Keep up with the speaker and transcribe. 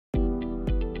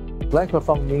Lan Kwai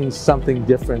Fong means something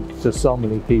different to so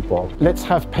many people. Let's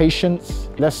have patience,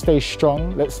 let's stay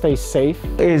strong, let's stay safe.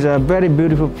 It is a very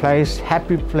beautiful place,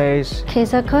 happy place. 其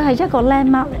實佢係一個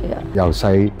landmark 嚟嘅。由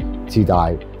細至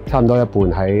大，差唔多一半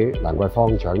喺蘭桂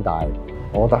坊長大，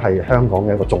我覺得係香港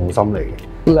嘅一個重心嚟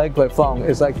嘅。Lan Kwai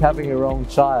Fong is like having your own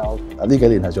child. 呢幾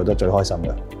年係做得最開心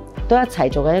嘅。都一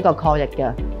齊做緊一個抗疫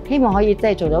嘅，希望可以即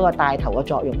係做到一個帶頭嘅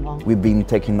作用咯。We've been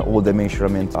taking all the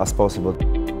measurements as possible.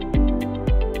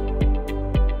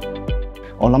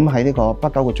 我諗喺呢個不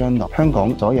久嘅將來，香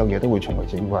港所有嘢都會重回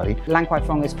正軌。Lan Kwai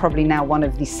Fong is probably now one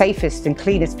of the safest and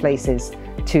cleanest places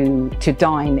to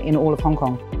dine in all of Hong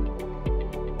Kong.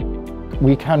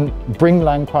 We can bring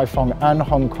Lan Kwai Fong and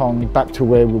Hong Kong back to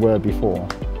where we were before.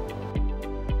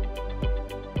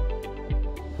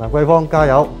 蘭桂坊加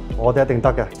油，我哋一定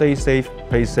得嘅。Stay safe,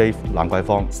 play safe, 蘭桂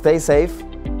坊。Stay safe,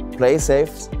 play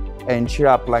safe, and cheer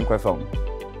up Lan Kwai Fong.